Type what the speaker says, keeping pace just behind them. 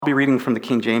I'll be reading from the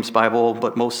King James Bible,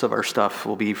 but most of our stuff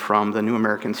will be from the New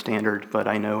American Standard, but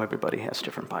I know everybody has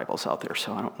different Bibles out there,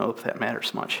 so I don't know if that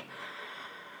matters much.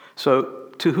 So,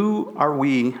 to who are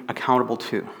we accountable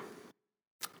to?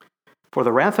 For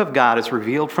the wrath of God is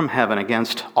revealed from heaven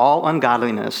against all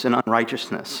ungodliness and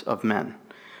unrighteousness of men,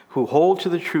 who hold to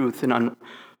the truth in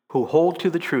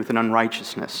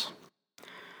unrighteousness.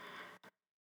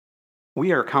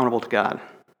 We are accountable to God,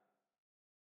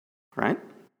 right?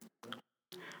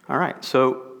 All right,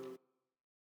 so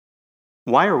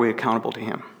why are we accountable to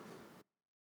him?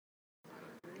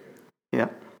 Yeah,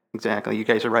 exactly. You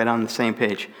guys are right on the same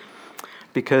page.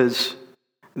 Because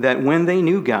that when they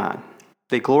knew God,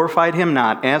 they glorified him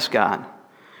not as God,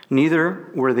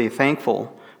 neither were they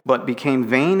thankful, but became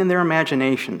vain in their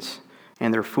imaginations,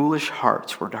 and their foolish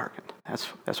hearts were darkened.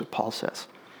 That's what Paul says.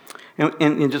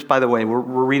 And just by the way, we're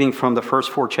reading from the first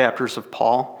 4 chapters of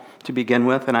Paul to begin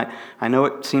with, and I know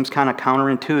it seems kind of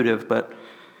counterintuitive, but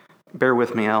bear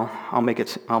with me. I'll make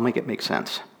it make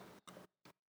sense.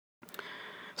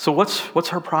 So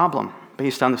what's our problem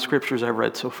based on the scriptures I've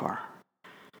read so far?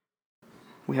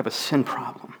 We have a sin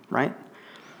problem, right?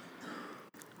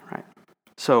 Right.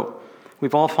 So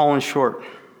we've all fallen short,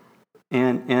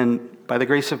 and by the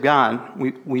grace of God,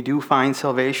 we do find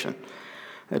salvation.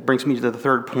 That brings me to the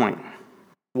third point.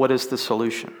 What is the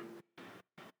solution?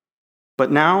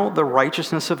 But now the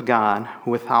righteousness of God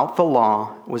without the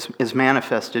law is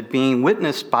manifested, being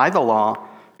witnessed by the law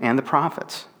and the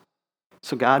prophets.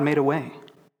 So God made a way.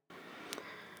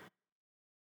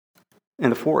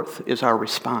 And the fourth is our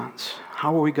response.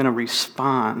 How are we going to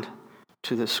respond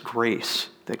to this grace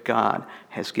that God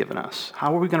has given us?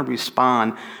 How are we going to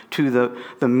respond to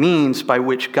the means by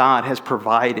which God has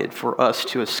provided for us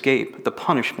to escape the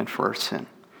punishment for our sin?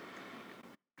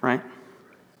 Right?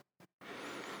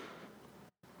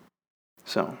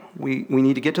 So we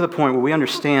need to get to the point where we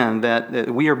understand that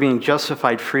we are being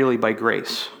justified freely by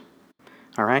grace.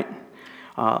 All right?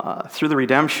 Through the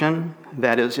redemption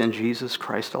that is in Jesus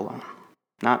Christ alone.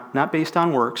 Not based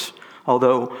on works,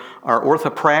 although our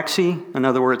orthopraxy, in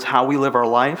other words, how we live our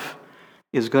life,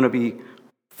 is going to be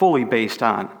fully based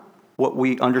on what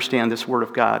we understand this Word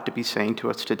of God to be saying to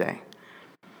us today.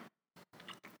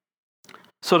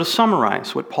 So to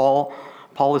summarize what Paul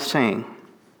is saying,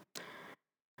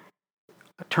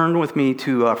 turn with me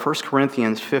to 1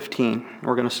 Corinthians 15.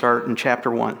 We're going to start in chapter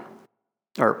 1,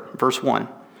 or verse 1.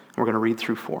 We're going to read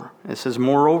through 4. It says,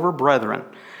 "Moreover, brethren,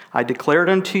 I declared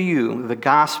unto you the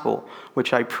gospel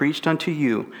which I preached unto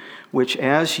you, which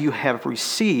as you have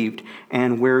received,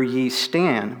 and where ye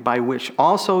stand, by which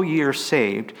also ye are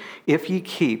saved, if ye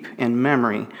keep in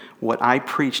memory what I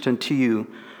preached unto you,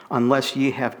 unless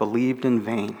ye have believed in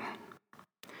vain.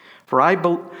 For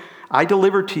I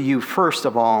delivered to you first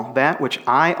of all that which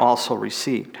I also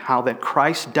received, how that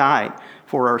Christ died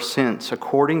for our sins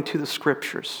according to the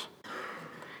Scriptures,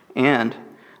 and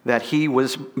that he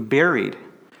was buried,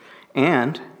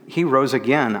 and he rose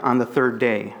again on the third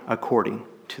day according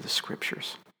to the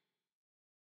Scriptures."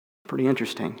 Pretty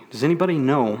interesting. Does anybody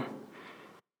know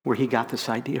where he got this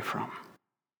idea from?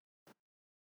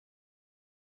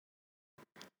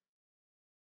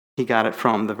 He got it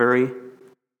from the very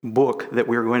book that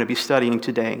we're going to be studying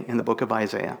today in the book of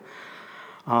Isaiah.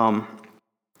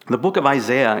 The book of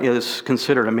Isaiah is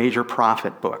considered a major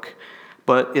prophet book,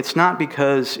 but it's not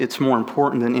because it's more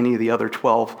important than any of the other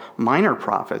 12 minor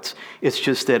prophets. It's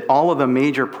just that all of the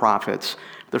major prophets,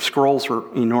 their scrolls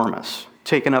were enormous,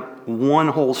 taking up one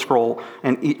whole scroll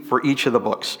for each of the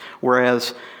books,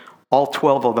 whereas all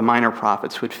 12 of the minor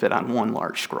prophets would fit on one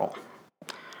large scroll.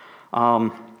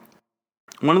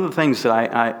 One of the things that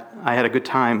I had a good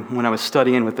time when I was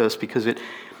studying with this, because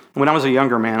when I was a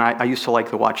younger man, I used to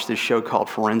like to watch this show called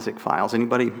Forensic Files.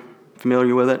 Anybody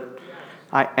familiar with it?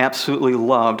 I absolutely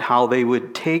loved how they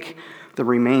would take the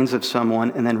remains of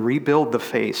someone and then rebuild the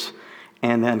face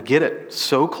and then get it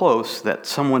so close that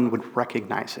someone would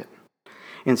recognize it.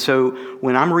 And so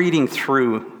when I'm reading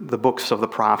through the books of the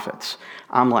prophets,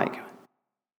 I'm like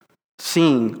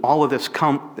seeing all of this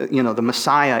come, the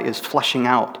Messiah is fleshing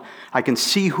out. I can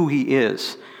see who he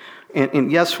is.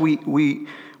 And yes, we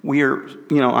are,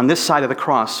 on this side of the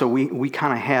cross, so we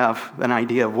kind of have an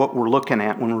idea of what we're looking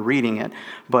at when we're reading it.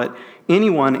 But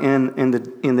anyone in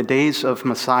the days of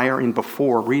Messiah and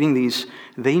before reading these,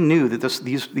 they knew that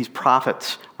these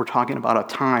prophets were talking about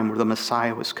a time where the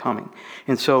Messiah was coming.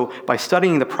 And so by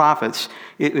studying the prophets,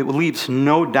 it leaves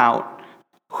no doubt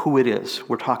who it is.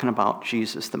 We're talking about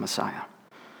Jesus, the Messiah.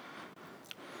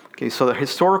 Okay, so the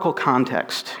historical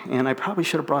context, and I probably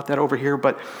should have brought that over here,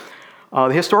 but The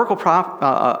historical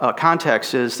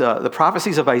context is the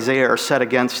prophecies of Isaiah are set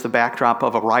against the backdrop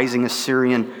of a rising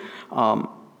Assyrian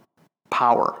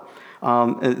power.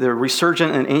 They're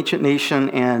resurgent and ancient nation,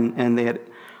 and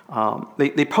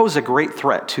they pose a great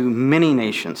threat to many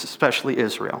nations, especially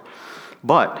Israel.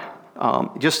 But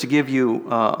just to give you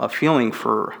a feeling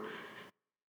for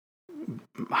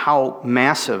how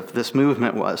massive this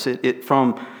movement was, it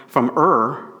from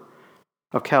Ur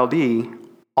of Chaldee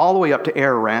all the way up to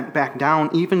Ararat, back down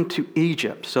even to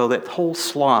Egypt, so that whole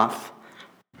swath,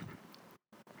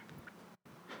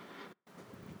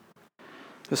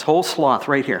 this whole swath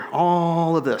right here,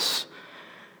 all of this,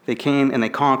 they came and they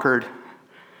conquered,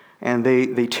 and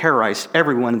they terrorized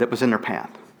everyone that was in their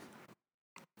path.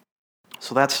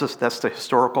 So that's the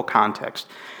historical context.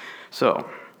 So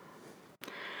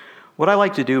what I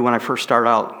like to do when I first start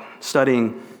out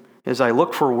studying is I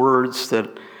look for words that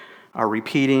are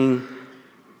repeating,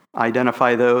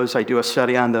 identify those, I do a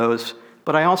study on those,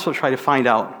 but I also try to find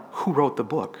out who wrote the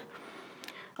book,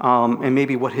 and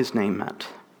maybe what his name meant.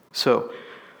 So,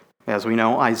 as we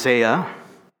know, Isaiah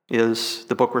is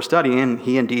the book we're studying.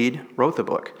 He indeed wrote the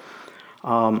book.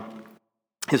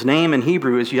 His name in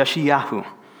Hebrew is Yeshayahu.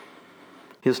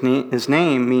 His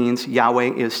name means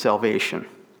Yahweh is salvation.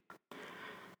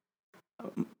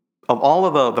 Of all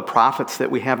of the prophets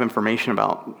that we have information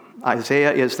about,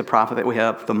 Isaiah is the prophet that we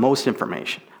have the most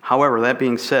information. However, that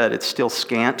being said, it's still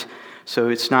scant, so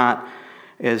it's not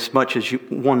as much as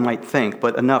one might think,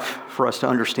 but enough for us to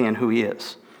understand who he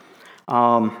is.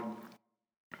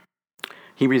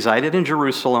 He resided in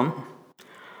Jerusalem.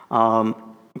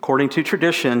 According to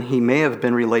tradition, he may have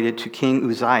been related to King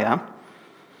Uzziah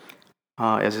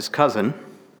as his cousin,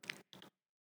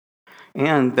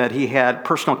 and that he had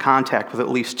personal contact with at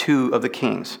least two of the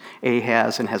kings,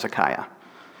 Ahaz and Hezekiah.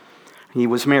 He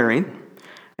was married.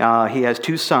 He has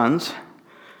two sons.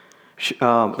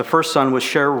 The first son was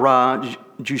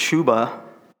Jushuba.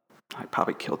 I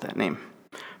probably killed that name.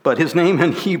 But his name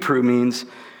in Hebrew means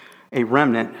a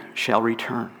remnant shall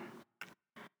return.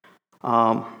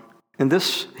 And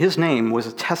his name was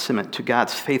a testament to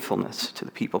God's faithfulness to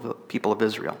the people of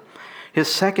Israel. His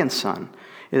second son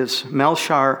is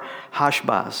Melchar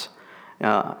Hashbaz,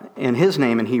 and his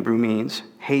name in Hebrew means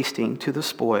hasting to the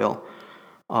spoil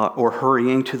or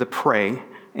hurrying to the prey,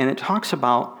 and it talks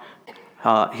about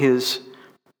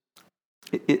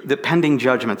the pending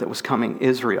judgment that was coming,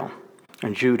 Israel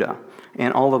and Judah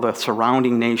and all of the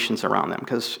surrounding nations around them.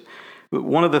 Because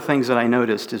one of the things that I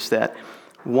noticed is that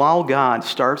while God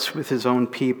starts with his own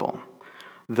people,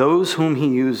 those whom he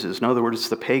uses, in other words,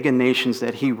 the pagan nations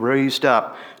that he raised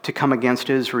up to come against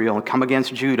Israel and come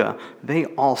against Judah, they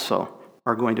also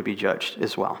are going to be judged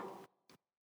as well.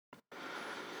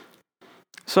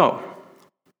 So,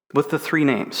 with the three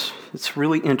names, it's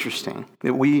really interesting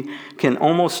that we can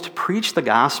almost preach the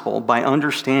gospel by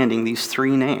understanding these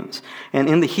three names. And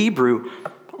in the Hebrew,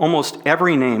 almost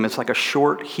every name is like a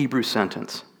short Hebrew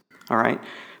sentence. All right?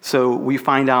 So we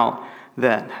find out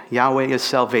that Yahweh is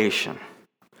salvation,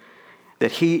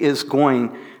 that he is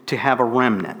going to have a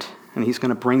remnant, and he's going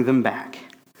to bring them back,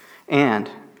 and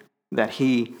that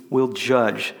he will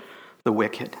judge the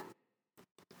wicked.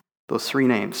 Those three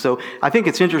names. So I think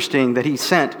it's interesting that he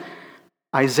sent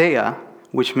Isaiah,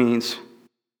 which means,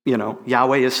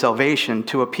 Yahweh is salvation,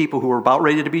 to a people who were about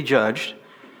ready to be judged,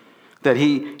 that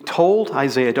he told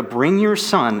Isaiah to bring your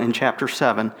son in chapter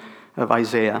 7 of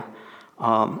Isaiah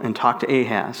and talk to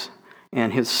Ahaz.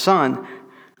 And his son,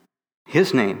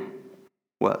 his name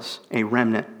was a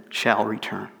remnant shall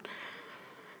return.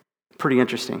 Pretty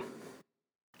interesting.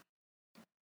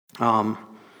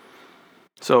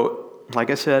 So, like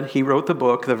I said, he wrote the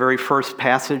book. The very first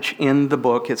passage in the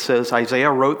book, it says Isaiah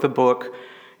wrote the book.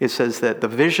 It says that the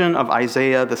vision of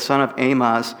Isaiah, the son of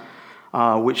Amoz,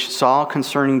 which saw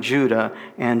concerning Judah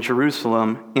and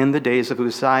Jerusalem in the days of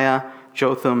Uzziah,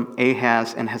 Jotham,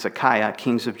 Ahaz, and Hezekiah,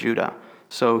 kings of Judah.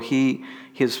 So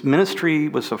his ministry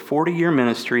was a 40-year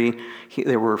ministry.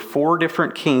 There were 4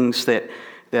 different kings that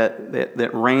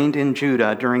reigned in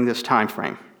Judah during this time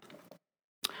frame.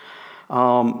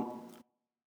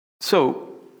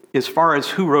 So, as far as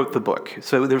who wrote the book,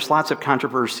 so there's lots of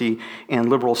controversy and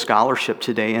liberal scholarship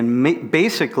today, and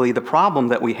basically the problem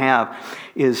that we have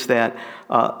is that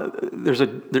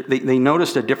they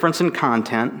noticed a difference in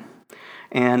content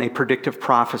and a predictive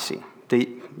prophecy.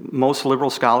 Most liberal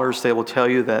scholars, they will tell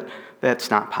you that that's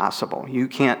not possible. You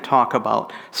can't talk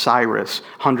about Cyrus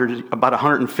about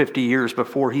 150 years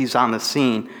before he's on the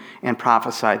scene and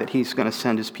prophesy that he's going to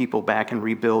send his people back and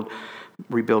rebuild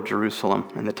Jerusalem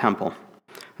and the temple.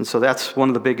 And so that's one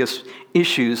of the biggest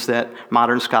issues that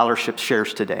modern scholarship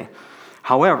shares today.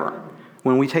 However,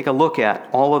 when we take a look at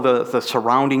all of the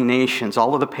surrounding nations,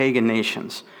 all of the pagan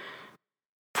nations,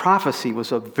 prophecy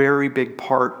was a very big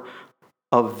part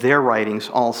of their writings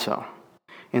also.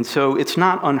 And so it's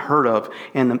not unheard of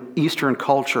in the Eastern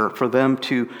culture for them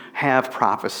to have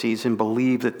prophecies and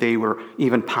believe that they were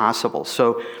even possible.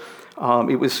 So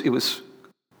it was,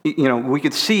 we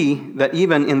could see that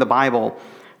even in the Bible,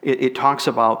 it talks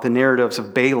about the narratives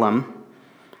of Balaam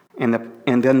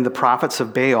and then the prophets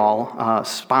of Baal,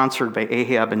 sponsored by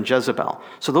Ahab and Jezebel.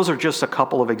 So those are just a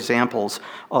couple of examples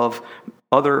of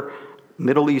other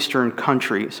Middle Eastern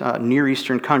countries, Near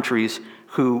Eastern countries,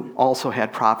 who also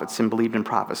had prophets and believed in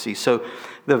prophecy. So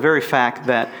the very fact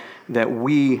that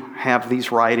we have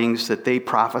these writings, that they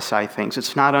prophesy things,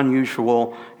 it's not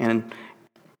unusual, and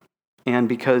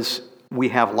because we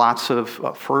have lots of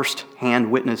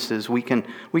first-hand witnesses, we can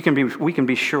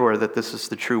be sure that this is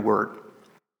the true word.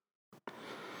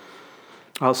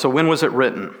 So when was it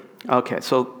written? Okay,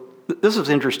 so this is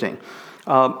interesting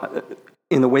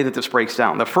in the way that this breaks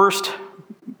down. The first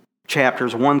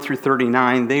chapters 1 through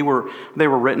 39, they were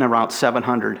written around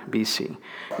 700 BC,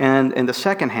 and the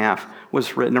second half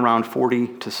was written around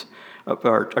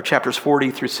chapters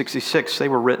 40 through 66. They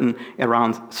were written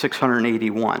around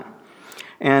 681.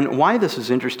 And why this is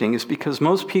interesting is because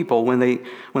most people, when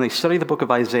they study the book of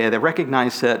Isaiah, they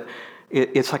recognize that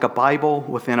it's like a Bible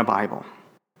within a Bible.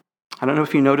 I don't know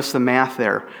if you noticed the math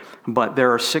there, but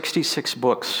there are 66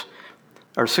 books,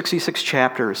 or 66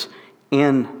 chapters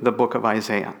in the book of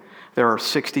Isaiah. There are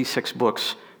 66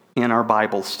 books in our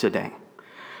Bibles today.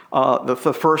 The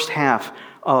first half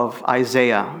of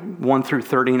Isaiah, 1 through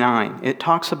 39, it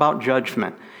talks about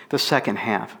judgment. The second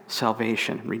half,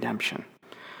 salvation, redemption.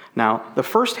 Now, the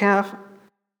first half,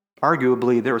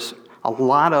 arguably, there's a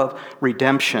lot of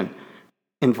redemption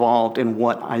involved in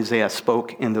what Isaiah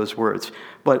spoke in those words.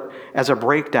 But as a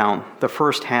breakdown, the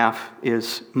first half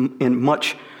is in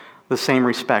much the same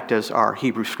respect as our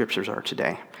Hebrew scriptures are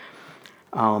today.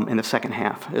 And the second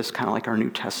half is kind of like our New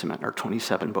Testament, our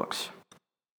 27 books.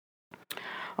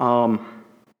 And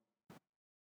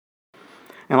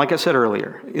like I said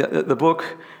earlier, the book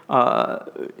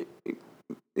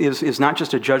is not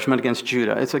just a judgment against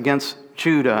Judah. It's against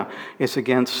Judah. It's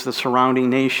against the surrounding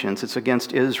nations. It's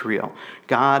against Israel.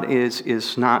 God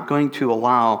is not going to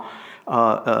allow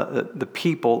the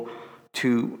people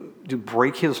to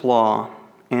break his law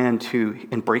and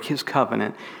break his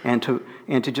covenant and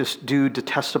to just do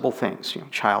detestable things,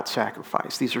 child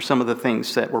sacrifice. These are some of the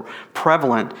things that were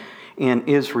prevalent in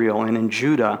Israel and in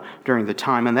Judah during the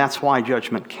time, and that's why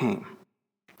judgment came.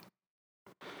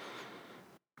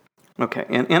 Okay,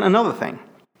 and another thing.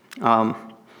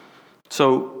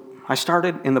 So I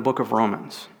started in the book of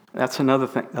Romans. That's another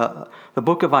thing. The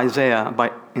book of Isaiah,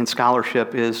 in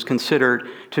scholarship, is considered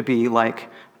to be like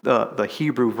the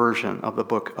Hebrew version of the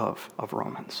book of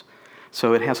Romans.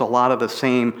 So it has a lot of the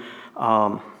same.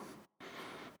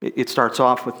 It starts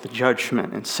off with the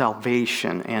judgment and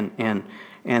salvation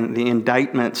and the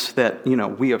indictments that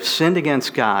we have sinned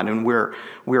against God and we're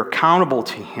accountable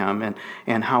to Him,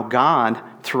 and how God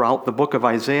throughout the book of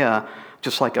Isaiah,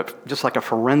 just like a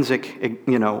forensic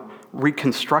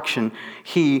reconstruction,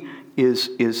 He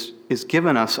is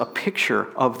given us a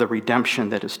picture of the redemption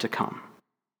that is to come.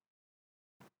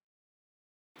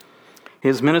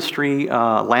 His ministry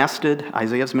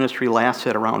Isaiah's ministry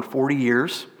lasted around 40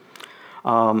 years.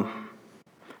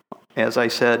 As I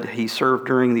said, he served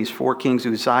during these four kings,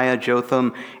 Uzziah,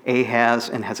 Jotham, Ahaz,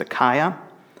 and Hezekiah.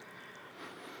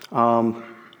 So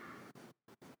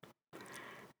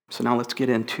now let's get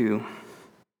into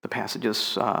the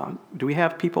passages. Do we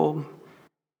have people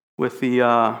with the...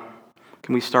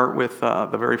 can we start with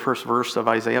the very first verse of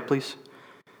Isaiah, please?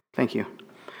 Thank you.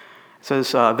 It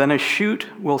says, "Then a shoot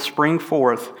will spring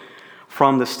forth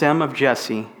from the stem of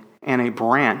Jesse, and a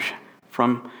branch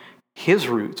from his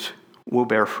roots will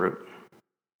bear fruit."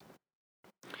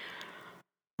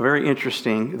 Very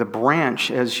interesting. The branch,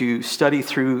 as you study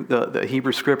through the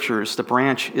Hebrew scriptures, the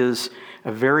branch is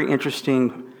a very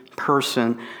interesting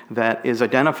person that is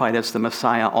identified as the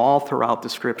Messiah all throughout the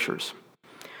scriptures.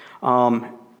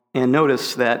 And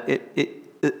notice that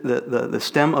the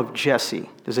stem of Jesse.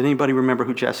 Does anybody remember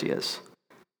who Jesse is?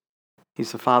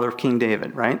 He's the father of King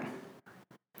David, right?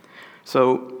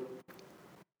 So,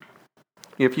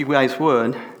 if you guys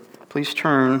would, please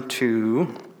turn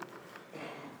to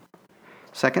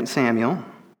 2 Samuel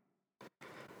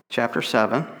chapter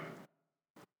 7.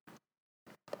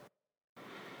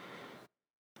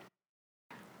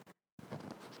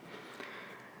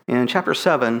 In chapter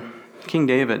 7, King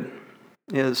David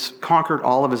has conquered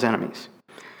all of his enemies.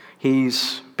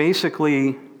 He's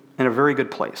basically in a very good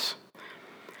place.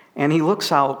 And he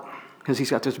looks out because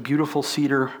he's got this beautiful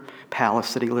cedar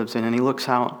palace that he lives in, and he looks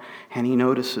out and he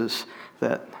notices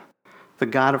that the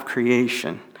God of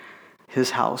creation,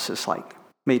 his house is like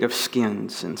made of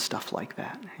skins and stuff like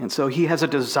that. And so he has a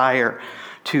desire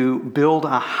to build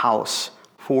a house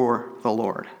for the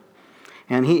Lord.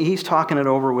 And he's talking it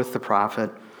over with the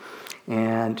prophet.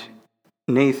 And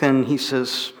Nathan, he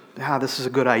says, this is a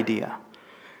good idea.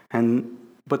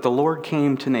 But the Lord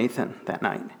came to Nathan that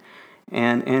night.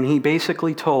 And he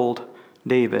basically told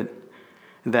David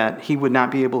that he would not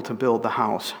be able to build the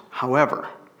house. However,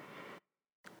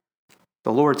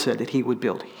 the Lord said that he would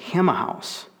build him a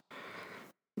house.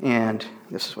 And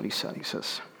this is what he said. He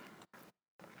says,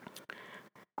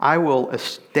 I will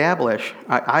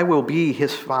be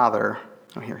his father.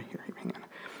 Oh, hang on.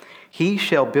 He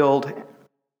shall build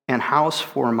an house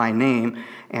for my name.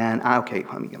 And, let me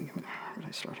where did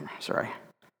I start here? Sorry.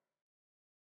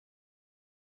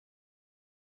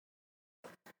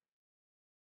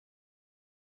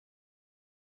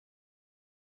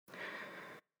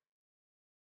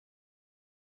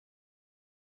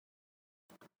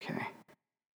 Okay.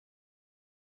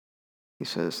 He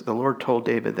says, the Lord told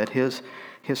David that his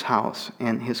house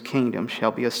and his kingdom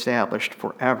shall be established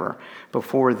forever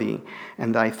before thee,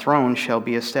 and thy throne shall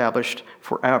be established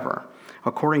forever.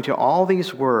 According to all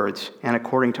these words, and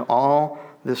according to all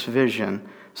this vision,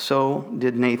 so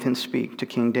did Nathan speak to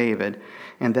King David.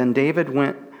 And then David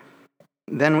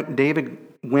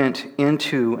went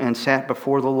into and sat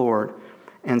before the Lord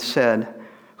and said,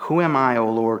 Who am I, O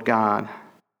Lord God?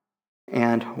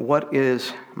 And what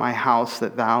is my house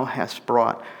that thou hast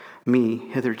brought me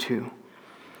hitherto?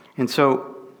 And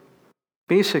so,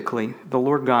 basically, the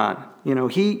Lord God,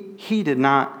 he did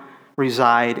not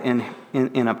reside in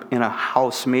a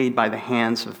house made by the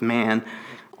hands of man.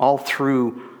 All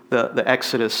through the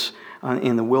Exodus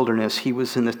in the wilderness, he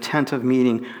was in the tent of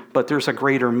meeting, but there's a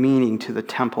greater meaning to the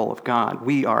temple of God.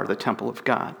 We are the temple of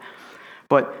God.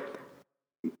 But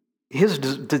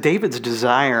David's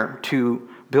desire to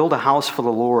build a house for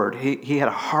the Lord, he had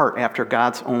a heart after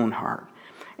God's own heart.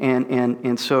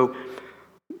 And so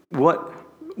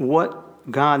what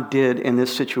God did in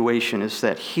this situation is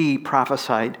that he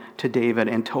prophesied to David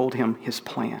and told him his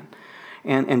plan.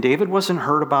 And David wasn't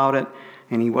hurt about it,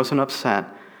 and he wasn't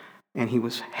upset, and he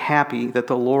was happy that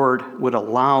the Lord would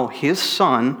allow his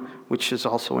son, which is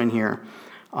also in here,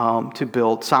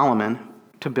 Solomon,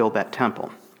 to build that temple.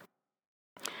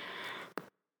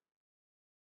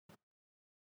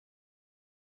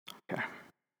 Okay.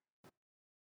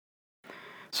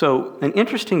 So an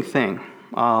interesting thing,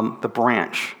 the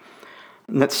branch.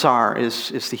 Netzar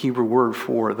is the Hebrew word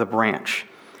for the branch.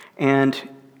 And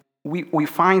we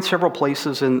find several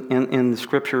places in the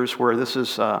scriptures where this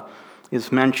is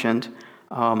mentioned.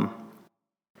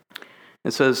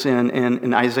 It says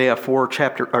in Isaiah 4,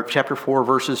 chapter 4,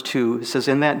 verses 2, it says,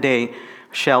 In that day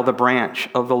shall the branch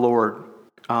of the Lord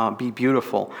be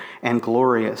beautiful and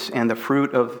glorious, and the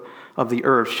fruit of the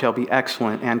earth shall be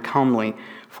excellent and comely,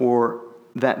 for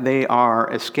that they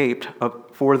are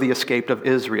for the escaped of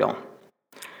Israel.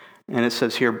 And it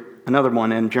says here, another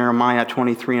one in Jeremiah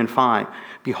 23:5,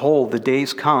 Behold, the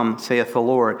days come, saith the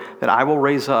Lord, that I will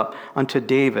raise up unto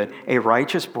David a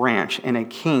righteous branch, and a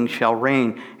king shall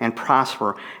reign and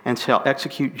prosper, and shall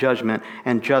execute judgment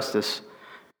and justice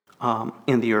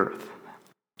in the earth.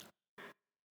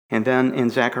 And then in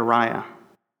Zechariah,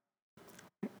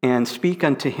 and speak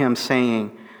unto him,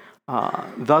 saying,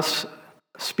 Thus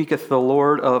speaketh the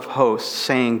Lord of hosts,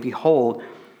 saying, Behold,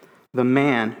 the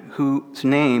man whose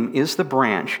name is the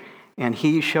branch, and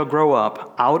he shall grow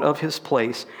up out of his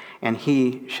place, and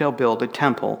he shall build a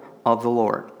temple of the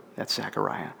Lord. That's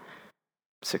Zechariah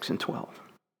 6 and 12.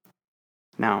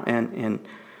 Now, in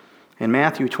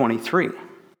Matthew 23,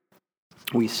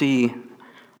 we see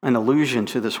an allusion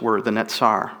to this word, the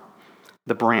netzar,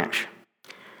 the branch.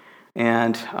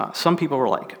 And some people were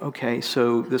like, okay,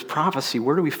 so this prophecy,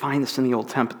 where do we find this in the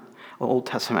Old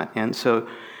Testament? And so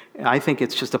I think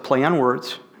it's just a play on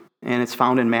words, and it's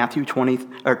found in Matthew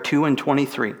 2 and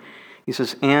 23. He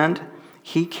says, And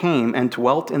he came and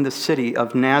dwelt in the city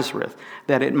of Nazareth,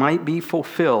 that it might be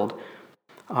fulfilled,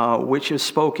 which is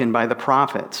spoken by the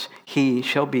prophets, He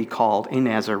shall be called a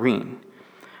Nazarene.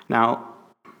 Now,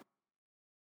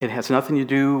 it has nothing to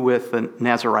do with the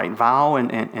Nazarite vow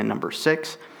and number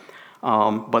 6,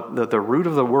 but the root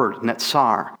of the word,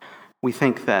 netzar, we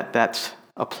think that that's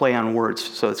a play on words.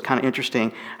 So it's kind of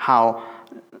interesting how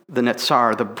the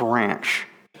netzar, the branch,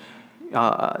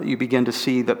 you begin to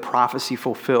see the prophecy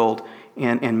fulfilled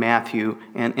in Matthew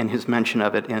and his mention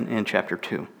of it in chapter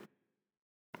 2.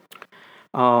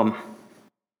 Can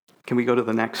we go to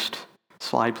the next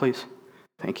slide, please?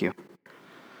 Thank you.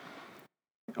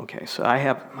 Okay, so I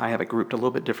have it grouped a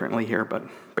little bit differently here, but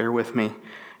bear with me.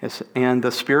 And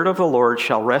the Spirit of the Lord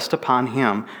shall rest upon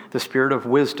him, the Spirit of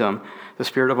wisdom, the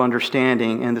Spirit of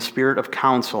understanding, and the Spirit of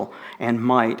counsel and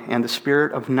might, and the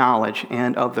Spirit of knowledge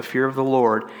and of the fear of the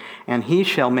Lord. And he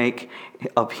shall make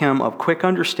of him of quick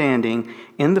understanding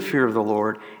in the fear of the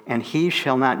Lord, and he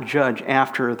shall not judge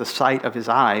after the sight of his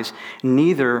eyes,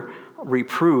 neither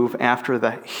reprove after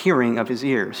the hearing of his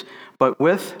ears. But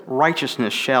with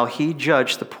righteousness shall he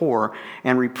judge the poor,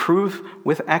 and reprove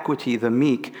with equity the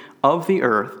meek of the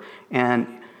earth. And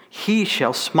he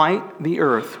shall smite the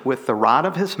earth with the rod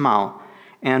of his mouth,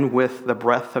 and with the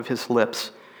breath of his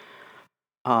lips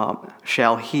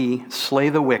shall he slay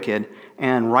the wicked,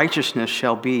 and righteousness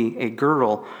shall be a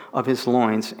girdle of his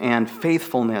loins, and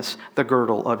faithfulness the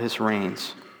girdle of his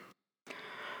reins.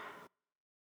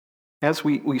 As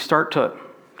we start to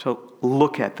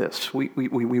look at this, we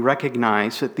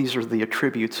recognize that these are the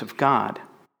attributes of God.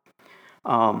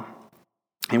 And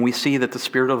we see that the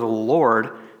Spirit of the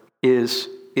Lord is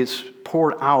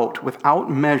poured out without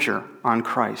measure on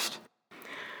Christ.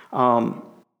 And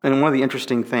one of the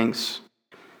interesting things,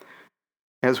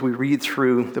 as we read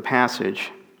through the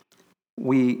passage,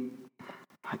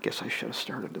 I guess I should have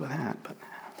started with that, but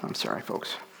I'm sorry,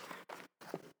 folks.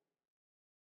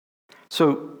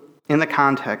 So, in the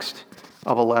context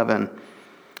of 11,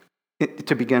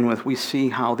 to begin with, we see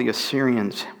how the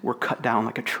Assyrians were cut down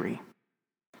like a tree.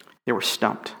 They were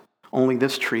stumped. Only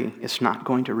this tree is not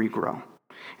going to regrow.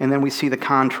 And then we see the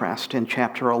contrast in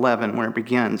chapter 11 where it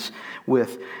begins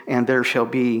with, and there shall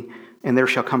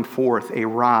come forth a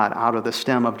rod out of the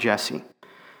stem of Jesse,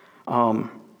 and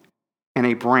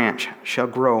a branch shall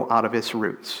grow out of its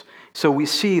roots. So we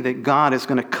see that God is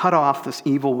going to cut off this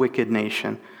evil, wicked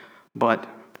nation, but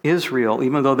Israel,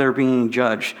 even though they're being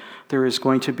judged, there is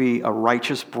going to be a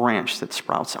righteous branch that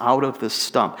sprouts out of this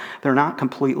stump. They're not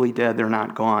completely dead. They're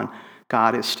not gone.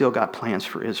 God has still got plans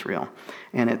for Israel.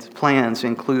 And its plans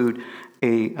include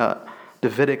a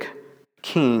Davidic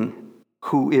king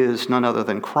who is none other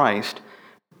than Christ,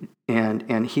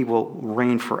 and he will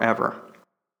reign forever.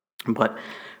 But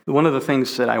one of the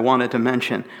things that I wanted to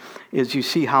mention is you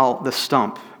see how the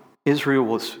stump, Israel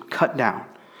was cut down.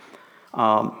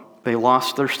 They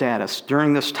lost their status.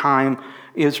 During this time,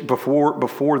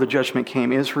 before the judgment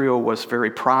came, Israel was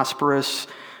very prosperous.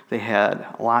 They had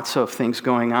lots of things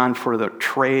going on for the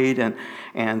trade,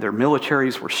 and their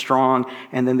militaries were strong,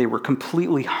 and then they were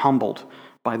completely humbled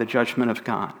by the judgment of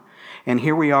God. And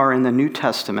here we are in the New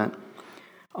Testament,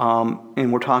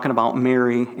 and we're talking about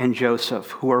Mary and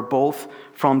Joseph, who are both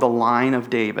from the line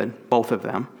of David, both of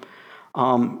them,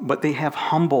 but they have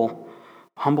humble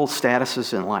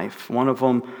statuses in life. One of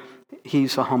them,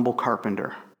 he's a humble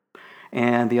carpenter.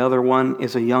 And the other one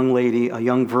is a young lady, a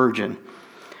young virgin.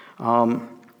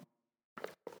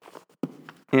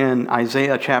 In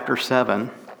Isaiah chapter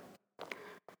 7,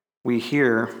 we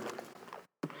hear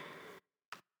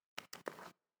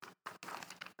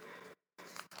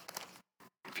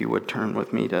if you would turn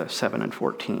with me to 7 and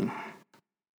 14.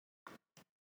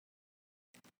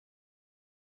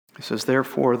 It says,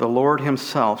 "Therefore the Lord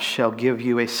himself shall give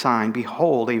you a sign.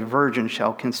 Behold, a virgin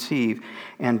shall conceive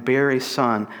and bear a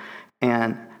son,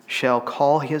 and shall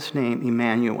call his name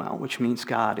Emmanuel," which means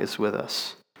God is with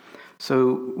us.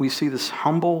 So we see this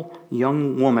humble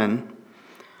young woman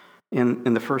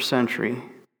in the first century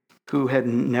who had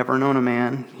never known a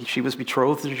man. She was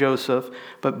betrothed to Joseph,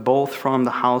 but both from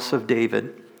the house of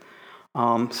David.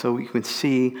 So you can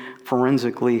see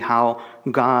forensically how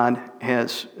God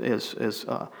is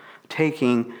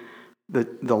taking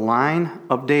the line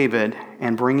of David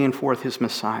and bringing forth his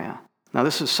Messiah. Now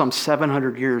this is some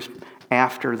 700 years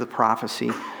after the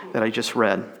prophecy that I just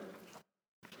read.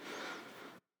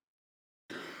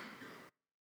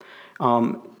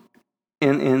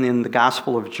 In the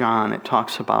Gospel of John, it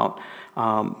talks about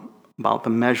the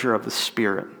measure of the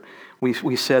Spirit.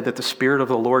 We said that the Spirit of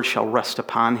the Lord shall rest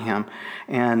upon him,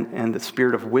 and the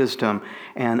Spirit of wisdom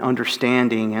and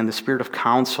understanding and the Spirit of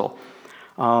counsel.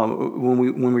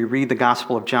 When we read the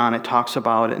Gospel of John, it talks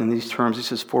about it in these terms. It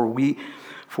says,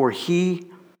 For he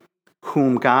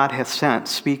whom God hath sent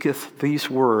speaketh the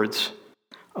words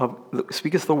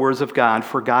of God,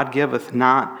 for God giveth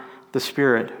not the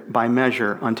Spirit by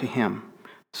measure unto him.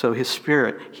 So his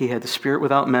Spirit, he had the Spirit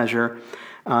without measure.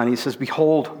 And he says,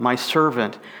 Behold, my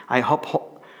servant, I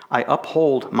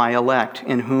uphold my elect,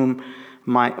 in whom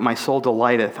my soul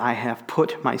delighteth. I have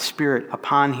put my Spirit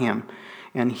upon him,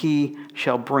 and he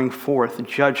shall bring forth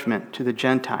judgment to the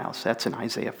Gentiles. That's in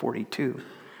Isaiah 42.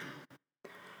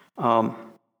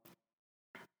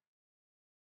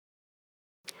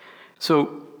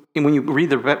 So And when you read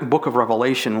the book of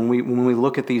Revelation, when we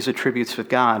look at these attributes of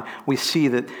God, we see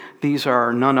that these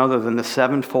are none other than the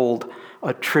sevenfold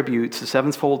attributes, the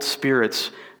sevenfold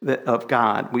spirits of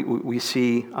God. We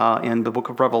see in the book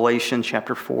of Revelation,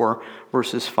 chapter 4,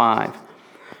 verses 5.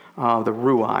 The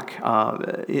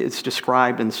Ruach. It's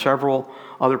described in several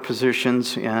other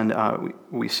positions, and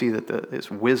we see that it's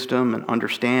wisdom and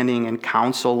understanding and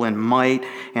counsel and might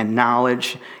and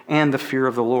knowledge and the fear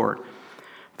of the Lord.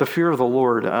 The fear of the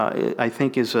Lord, I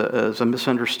think, is a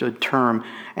misunderstood term,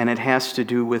 and it has to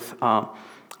do with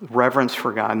reverence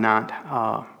for God,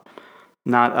 not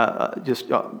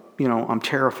just I'm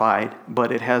terrified,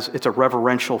 but it's a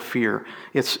reverential fear.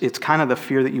 It's kind of the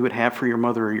fear that you would have for your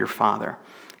mother or your father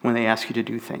when they ask you to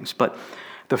do things. But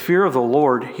the fear of the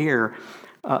Lord here,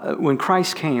 when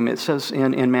Christ came, it says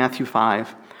in Matthew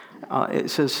 5. It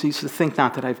says, he says, think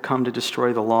not that I've come to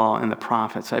destroy the law and the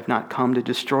prophets. I've not come to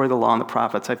destroy the law and the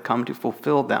prophets. I've come to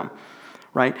fulfill them,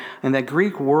 right? And that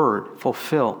Greek word,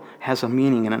 fulfill, has a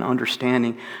meaning and an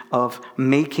understanding of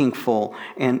making full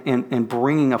and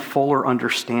bringing a fuller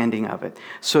understanding of it.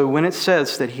 So when it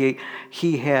says that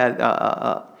he had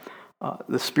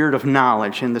the spirit of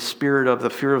knowledge and the spirit of the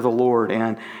fear of the Lord,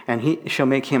 and he shall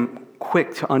make him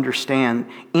quick to understand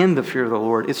in the fear of the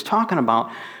Lord, it's talking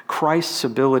about Christ's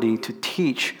ability to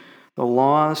teach the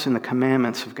laws and the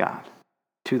commandments of God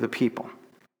to the people.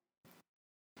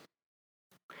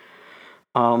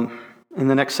 In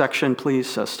the next section,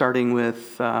 please, starting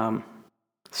with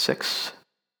 6.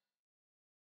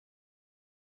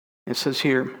 It says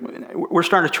here, we're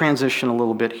starting to transition a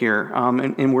little bit here,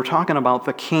 and we're talking about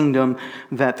the kingdom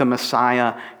that the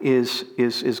Messiah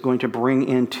is going to bring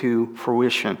into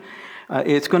fruition.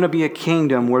 It's going to be a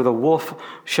kingdom where the wolf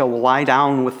shall lie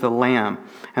down with the lamb,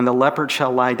 and the leopard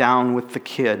shall lie down with the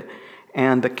kid,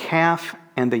 and the calf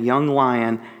and the young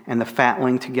lion and the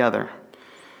fatling together.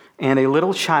 And a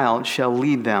little child shall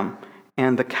lead them,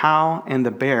 and the cow and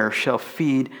the bear shall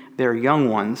feed their young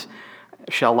ones,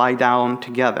 shall lie down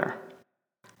together.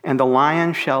 And the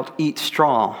lion shall eat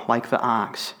straw like the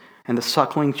ox, and the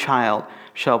suckling child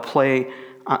shall play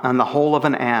on the hole of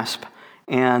an asp,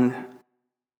 and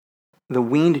the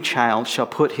weaned child shall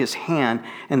put his hand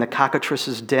in the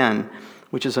cockatrice's den,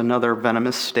 which is another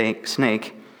venomous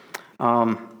snake.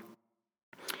 And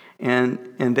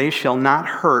they shall not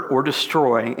hurt or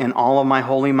destroy in all of my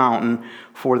holy mountain,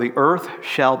 for the earth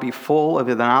shall be full of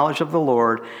the knowledge of the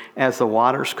Lord as the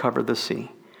waters cover the sea.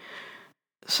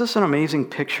 This is an amazing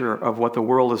picture of what the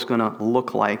world is going to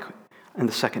look like in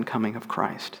the second coming of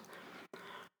Christ.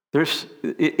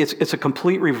 It's a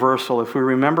complete reversal. If we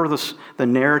remember the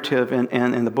narrative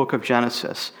in the book of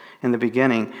Genesis, in the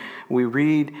beginning, we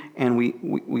read and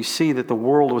we see that the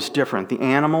world was different. The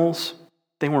animals,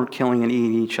 they weren't killing and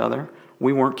eating each other.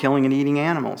 We weren't killing and eating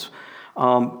animals.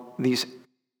 The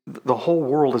whole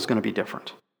world is going to be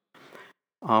different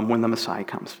when the Messiah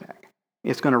comes back.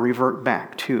 It's going to revert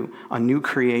back to a new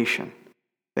creation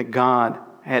that God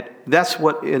had. That's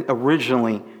what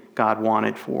originally God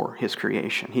wanted for his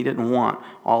creation. He didn't want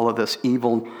all of this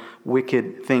evil,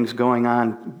 wicked things going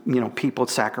on, people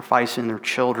sacrificing their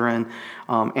children,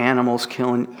 animals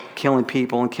killing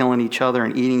people and killing each other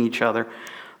and eating each other.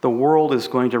 The world is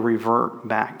going to revert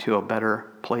back to a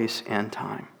better place and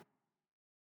time.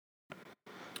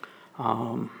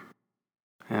 And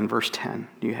verse 10.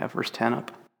 Do you have verse 10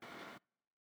 up?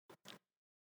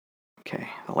 Okay,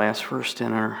 the last verse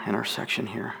in our section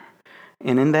here.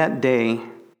 And in that day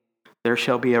there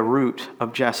shall be a root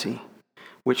of Jesse,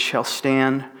 which shall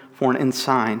stand for an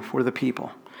ensign for the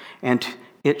people, and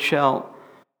it shall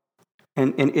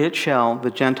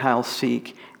the Gentiles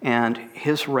seek, and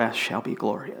his rest shall be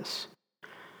glorious.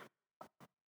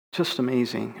 Just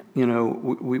amazing.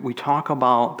 We talk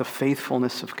about the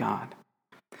faithfulness of God.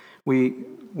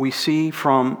 We see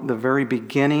from the very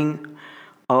beginning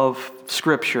of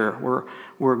Scripture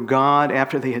where God,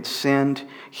 after they had sinned,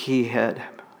 He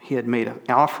had made an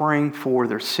offering for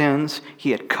their sins.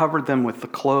 He had covered them with the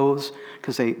clothes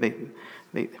because they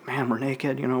we're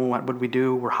naked. What would we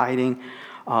do? We're hiding.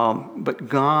 But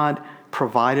God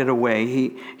provided a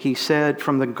way. He said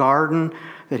from the garden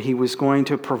that he was going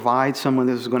to provide someone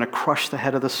that was going to crush the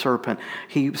head of the serpent.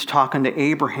 He was talking to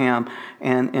Abraham,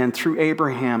 and through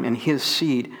Abraham and his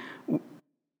seed,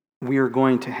 we are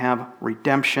going to have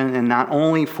redemption, and not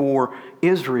only for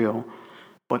Israel,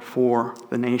 but for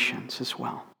the nations as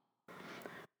well.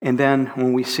 And then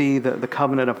when we see the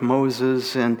covenant of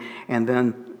Moses, and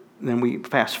then we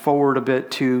fast forward a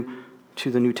bit to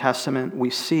the New Testament, we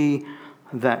see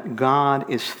that God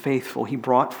is faithful. He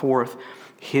brought forth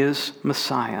his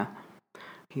Messiah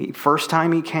First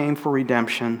time he came for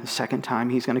redemption. The second time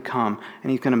he's going to come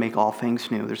and he's going to make all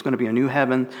things new. There's going to be a new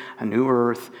heaven, a new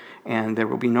earth, and there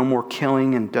will be no more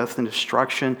killing and death and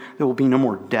destruction. There will be no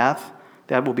more death.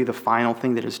 That will be the final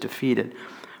thing that is defeated.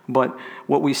 But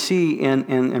what we see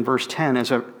in verse 10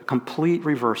 is a complete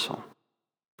reversal.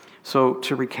 So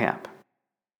to recap,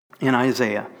 in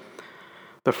Isaiah,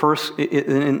 the first,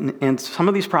 and some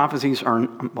of these prophecies are,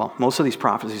 well, most of these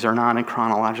prophecies are not in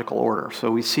chronological order.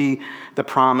 So we see the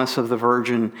promise of the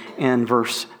virgin in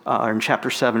in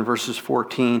chapter 7, verses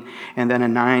 14, and then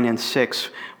in 9 and 6,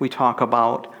 we talk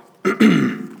about,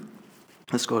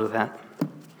 let's go to that,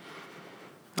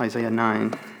 Isaiah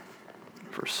 9,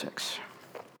 verse 6.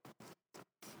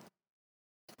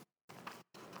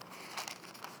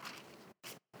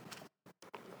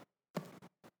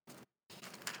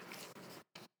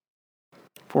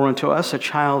 For unto us a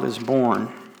child is born,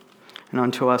 and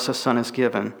unto us a son is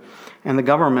given, and the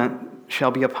government shall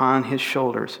be upon his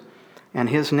shoulders, and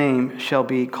his name shall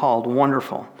be called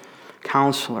Wonderful,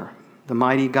 Counselor, the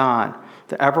Mighty God,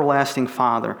 the Everlasting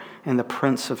Father, and the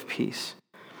Prince of Peace.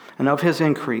 And of his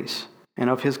increase, and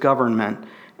of his government,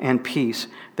 and peace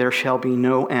there shall be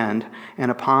no end, and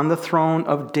upon the throne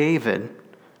of David,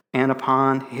 and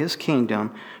upon his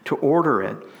kingdom, to order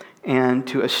it, and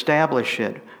to establish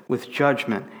it with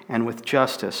judgment and with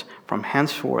justice from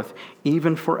henceforth,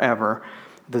 even forever.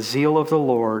 The zeal of the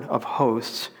Lord of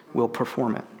hosts will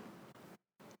perform it.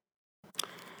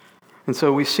 And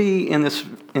so we see in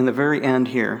the very end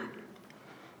here,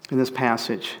 in this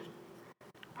passage,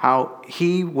 how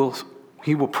he will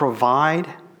provide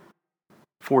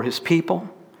for his people,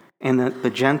 and that the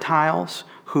Gentiles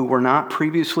who were not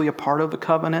previously a part of the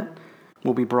covenant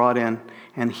will be brought in,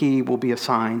 and he will be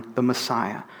assigned the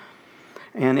Messiah.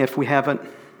 And if we haven't,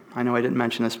 I know I didn't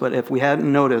mention this, but if we hadn't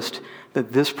noticed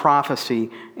that this prophecy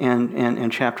in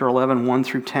chapter 11, 1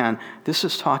 through 10, this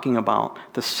is talking about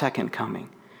the second coming.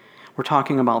 We're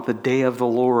talking about the day of the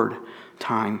Lord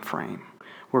time frame,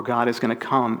 where God is going to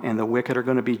come and the wicked are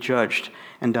going to be judged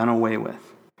and done away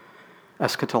with,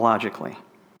 eschatologically.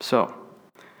 So,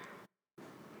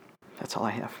 that's all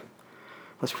I have.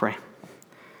 Let's pray.